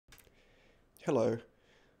Hello.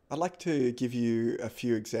 I'd like to give you a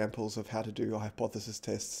few examples of how to do hypothesis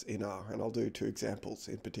tests in R, and I'll do two examples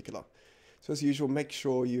in particular. So as usual, make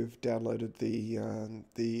sure you've downloaded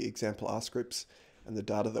the example R scripts and the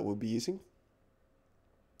data that we'll be using.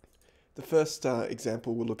 The first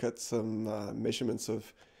example will look at some measurements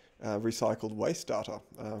of recycled waste data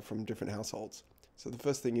from different households. So the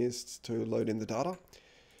first thing is to load in the data.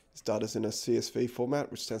 This data is in a CSV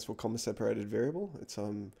format, which stands for comma separated variable. It's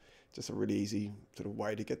just a really easy sort of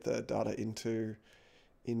way to get the data into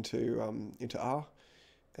R,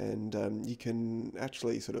 and you can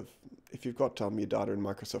actually sort of, if you've got your data in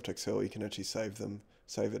Microsoft Excel, you can actually save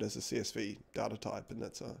it as a CSV data type, and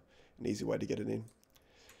that's an easy way to get it in.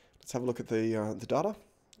 Let's have a look at the data.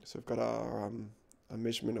 So we've got our a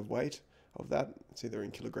measurement of weight of that. It's either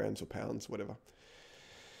in kilograms or pounds, whatever.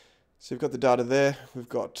 So you've got the data there. We've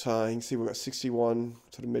got, you can see we've got 61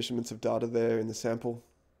 sort of measurements of data there in the sample.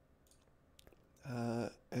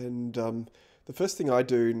 The first thing I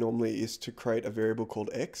do normally is to create a variable called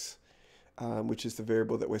x, which is the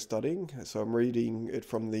variable that we're studying. So I'm reading it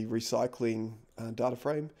from the recycling data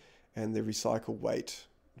frame and the recycle weight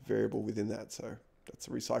variable within that. So that's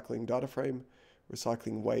a recycling data frame.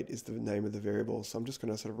 Recycling weight is the name of the variable. So I'm just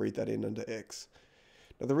going to sort of read that in under x.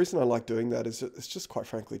 Now the reason I like doing that is it's just quite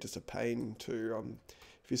frankly just a pain to,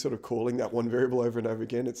 if you're sort of calling that one variable over and over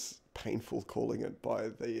again, it's painful calling it by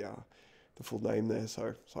the full name there.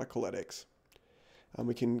 So I call that x.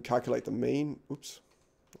 We can calculate the mean. Oops,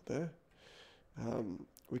 not there.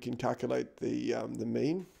 We can calculate the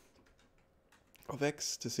mean of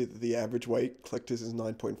x to see that the average weight collected is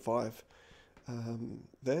 9.5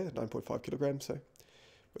 there, 9.5 kilograms. So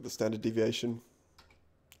with the standard deviation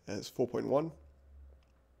as 4.1.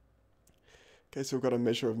 Okay, so we've got a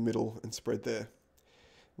measure of middle and spread there.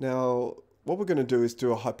 Now, what we're going to do is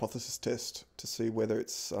do a hypothesis test to see whether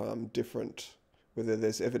it's different, whether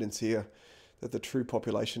there's evidence here that the true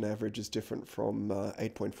population average is different from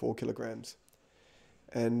 8.4 kilograms.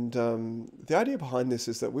 And the idea behind this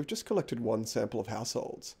is that we've just collected one sample of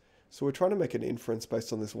households. So we're trying to make an inference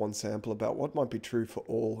based on this one sample about what might be true for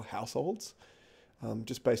all households,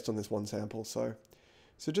 just based on this one sample. So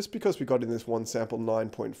just because we got in this one sample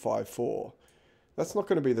 9.54, that's not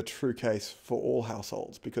going to be the true case for all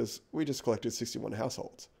households because we just collected 61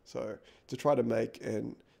 households. So to try to make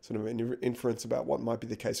an inference about what might be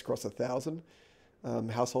the case across 1,000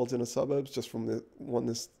 households in a suburbs just from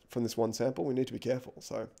this one sample, we need to be careful.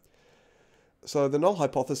 So the null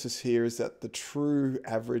hypothesis here is that the true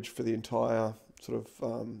average for the entire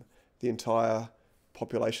the entire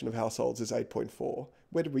population of households is 8.4.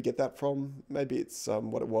 Where did we get that from? Maybe it's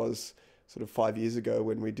what it was sort of 5 years ago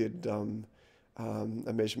when we did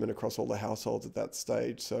a measurement across all the households at that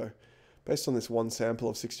stage. So based on this one sample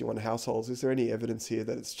of 61 households, is there any evidence here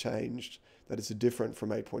that it's changed, that it's different from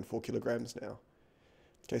 8.4 kilograms now?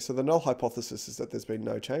 Okay, so the null hypothesis is that there's been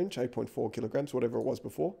no change. 8.4 kilograms, whatever it was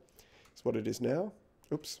before, is what it is now.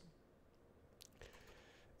 Oops.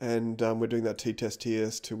 And we're doing that t-test here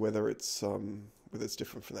as to whether it's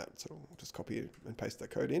different from that. So we'll just copy and paste that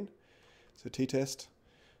code in. So t-test.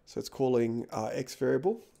 So it's calling our x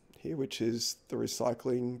variable here, which is the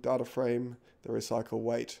recycling data frame, the recycle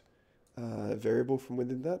weight variable from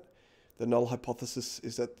within that. The null hypothesis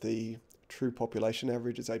is that the true population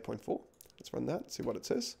average is 8.4. Let's run that, see what it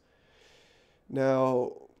says.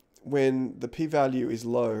 Now, when the p-value is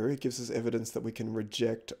low, it gives us evidence that we can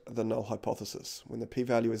reject the null hypothesis. When the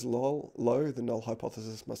p-value is low, the null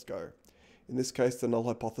hypothesis must go. In this case, the null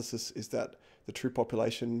hypothesis is that the true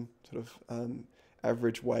population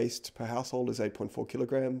average waste per household is 8.4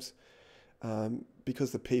 kilograms.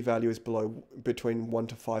 Because the p-value is between 1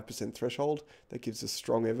 to 5% threshold, that gives us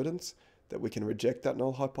strong evidence that we can reject that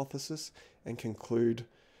null hypothesis and conclude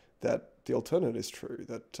that the alternate is true,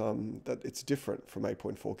 that it's different from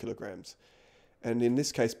 8.4 kilograms. And in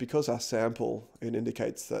this case, because our sample, it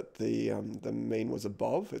indicates that the mean was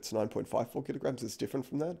above, it's 9.54 kilograms, it's different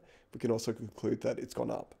from that, we can also conclude that it's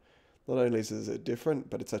gone up. Not only is it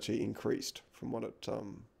different, but it's actually increased from what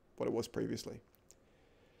it was previously.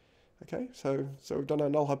 Okay, so we've done our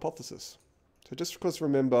null hypothesis. So just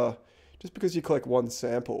because you collect one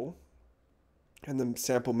sample and the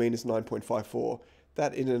sample mean is 9.54,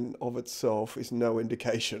 that in and of itself is no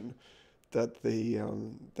indication that the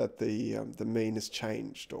mean has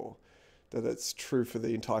changed or that it's true for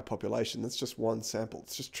the entire population. That's just one sample.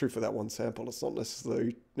 It's just true for that one sample. It's not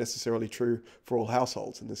necessarily true for all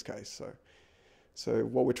households in this case. So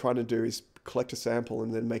what we're trying to do is collect a sample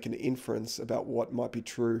and then make an inference about what might be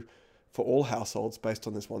true for all households based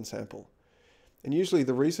on this one sample. And usually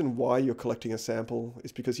the reason why you're collecting a sample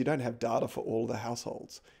is because you don't have data for all the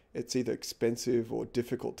households. It's either expensive or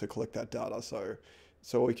difficult to collect that data. So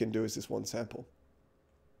all we can do is this one sample.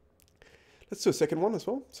 Let's do a second one as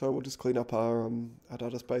well. So we'll just clean up our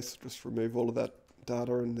data space, just remove all of that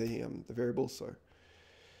data and the variables. So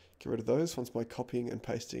get rid of those once my copying and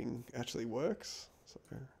pasting actually works. So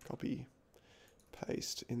copy,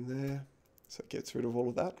 paste in there. So it gets rid of all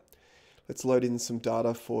of that. Let's load in some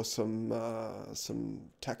data for some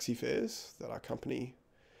taxi fares that our company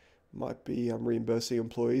might be reimbursing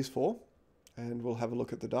employees for. And we'll have a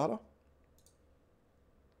look at the data.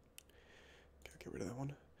 Okay, get rid of that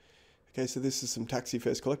one. Okay, so this is some taxi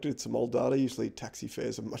fares collected. It's some old data. Usually taxi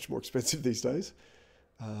fares are much more expensive these days.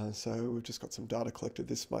 So we've just got some data collected.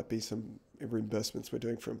 This might be some reimbursements we're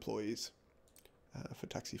doing for employees for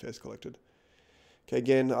taxi fares collected. Okay,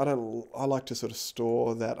 again, I like to sort of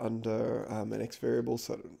store that under an X variable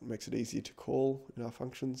so it makes it easy to call in our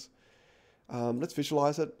functions. Let's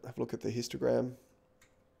visualize it, have a look at the histogram.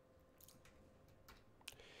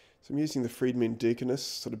 So I'm using the Friedman Deaconess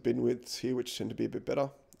sort of bin widths here, which tend to be a bit better.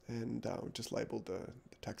 And we've just labeled the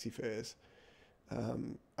taxi fares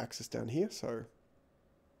axis down here.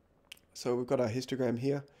 So we've got our histogram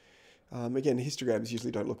here. Again, histograms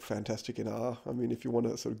usually don't look fantastic in R. I mean, if you want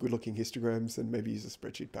a sort of good-looking histograms, then maybe use a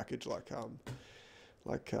spreadsheet package like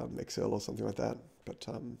Excel or something like that. But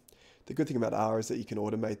the good thing about R is that you can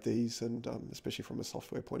automate these, and especially from a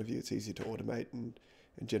software point of view, it's easy to automate and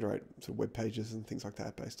generate sort of web pages and things like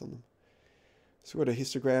that based on them. So we've got a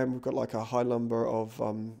histogram. We've got like a high number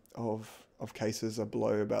of cases are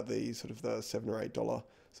below about the sort of the $7 or $8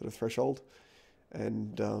 sort of threshold,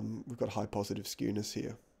 and we've got high positive skewness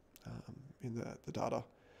here in the data.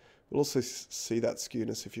 We'll also see that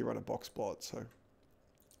skewness if you run a box plot. So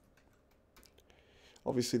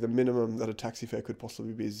obviously the minimum that a taxi fare could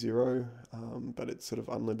possibly be is 0, but it's sort of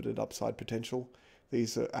unlimited upside potential.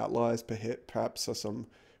 These are outliers. Perhaps are some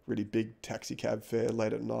really big taxi cab fare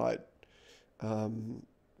late at night,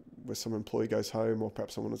 where some employee goes home, or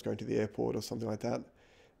perhaps someone was going to the airport or something like that.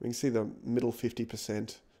 We can see the middle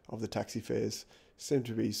 50% of the taxi fares seem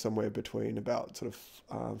to be somewhere between about sort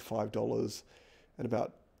of $5 and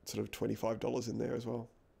about sort of $25 in there as well.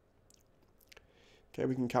 Okay,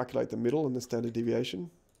 we can calculate the middle and the standard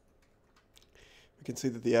deviation. We can see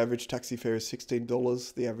that the average taxi fare is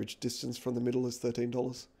 $16. The average distance from the middle is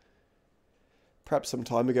 $13. Perhaps some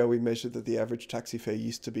time ago we measured that the average taxi fare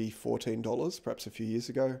used to be $14, perhaps a few years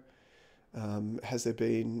ago. Has there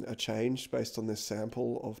been a change based on this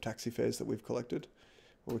sample of taxi fares that we've collected?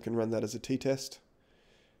 Well, we can run that as a t-test.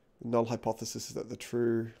 The null hypothesis is that the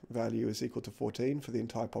true value is equal to 14 for the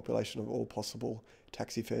entire population of all possible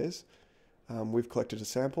taxi fares. We've collected a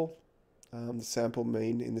sample. The sample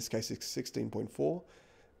mean in this case is 16.4,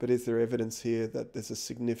 but is there evidence here that there's a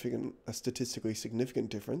statistically significant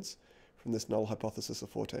difference from this null hypothesis of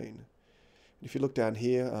 14? And if you look down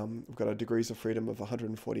here, we've got a degrees of freedom of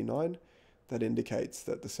 149. That indicates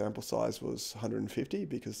that the sample size was 150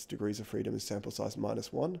 because degrees of freedom is sample size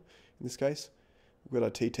minus 1 in this case. We've got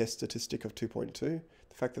a t-test statistic of 2.2. The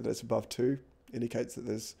fact that it's above 2 indicates that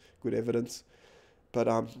there's good evidence.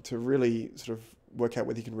 But to really sort of work out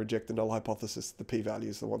whether you can reject the null hypothesis, the p-value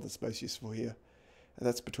is the one that's most useful here. And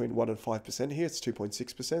that's between 1 and 5% here. It's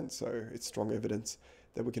 2.6%, so it's strong evidence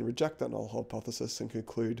that we can reject that null hypothesis and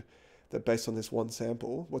conclude that based on this one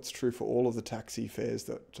sample, what's true for all of the taxi fares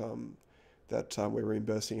that we're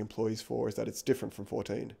reimbursing employees for is that it's different from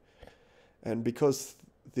 14. And because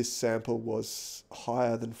this sample was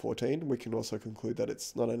higher than 14, we can also conclude that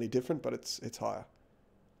it's not only different, but it's higher.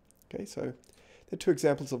 Okay, so there are two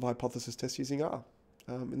examples of hypothesis tests using R.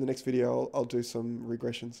 In the next video, I'll do some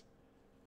regressions.